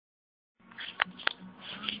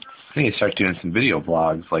I need to start doing some video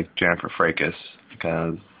blogs like Jennifer Frakes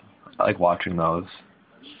because I like watching those,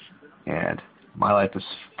 and my life is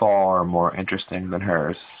far more interesting than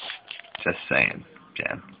hers. Just saying,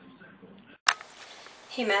 Jen.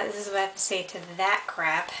 Hey Matt, this is what I have to say to that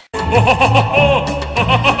crap.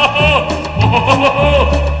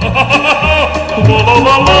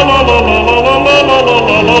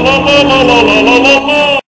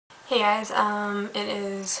 Hey guys, it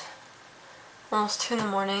is almost 2 in the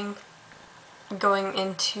morning, going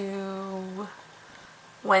into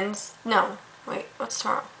no, wait, what's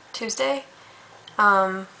tomorrow? Tuesday?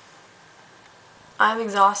 I'm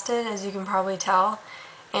exhausted, as you can probably tell,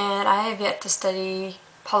 and I have yet to study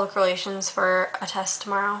public relations for a test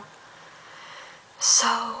tomorrow.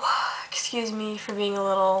 So, excuse me for being a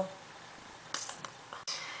little...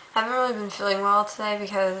 I haven't really been feeling well today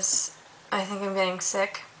because I think I'm getting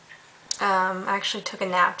sick. I actually took a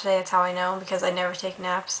nap today, that's how I know, because I never take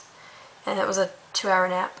naps. And it was a 2-hour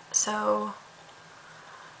nap, so...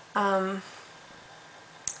 at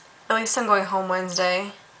least I'm going home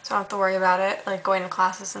Wednesday, so I don't have to worry about it, like going to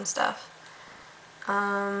classes and stuff.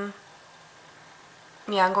 Yeah,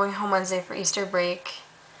 I'm going home Wednesday for Easter break,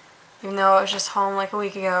 even though I was just home like a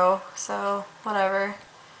week ago, so whatever.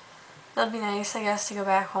 It'll be nice, I guess, to go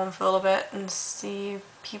back home for a little bit and see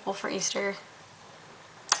people for Easter.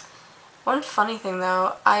 One funny thing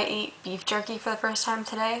though, I ate beef jerky for the first time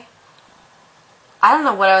today. I don't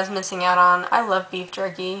know what I was missing out on. I love beef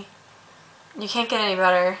jerky. You can't get any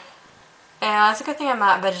better. And it's a good thing I'm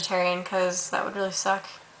not vegetarian, because that would really suck.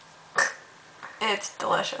 It's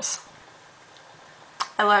delicious.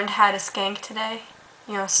 I learned how to skank today.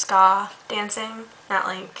 You know, ska dancing. Not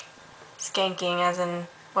like skanking as in,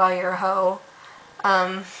 well, you're a hoe.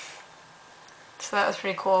 So that was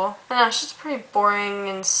pretty cool. I know, it's just a pretty boring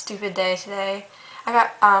and stupid day today. I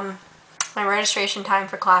got my registration time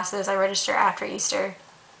for classes. I register after Easter.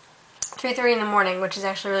 3:30 in the morning, which is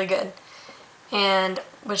actually really good. And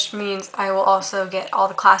which means I will also get all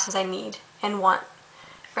the classes I need and want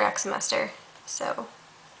for next semester. So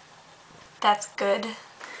that's good.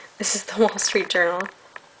 This is the Wall Street Journal.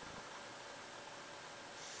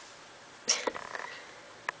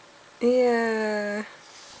 Yeah.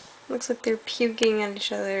 Looks like they're puking at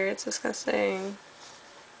each other. It's disgusting.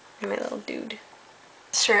 And my little dude.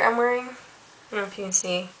 The shirt I'm wearing, I don't know if you can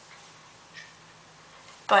see,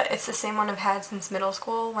 but it's the same one I've had since middle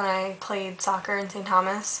school when I played soccer in St.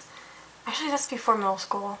 Thomas. Actually, that's before middle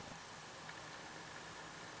school.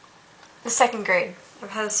 The second grade.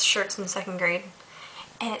 I've had this shirt since second grade.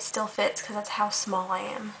 And it still fits because that's how small I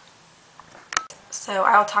am. So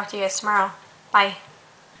I will talk to you guys tomorrow. Bye.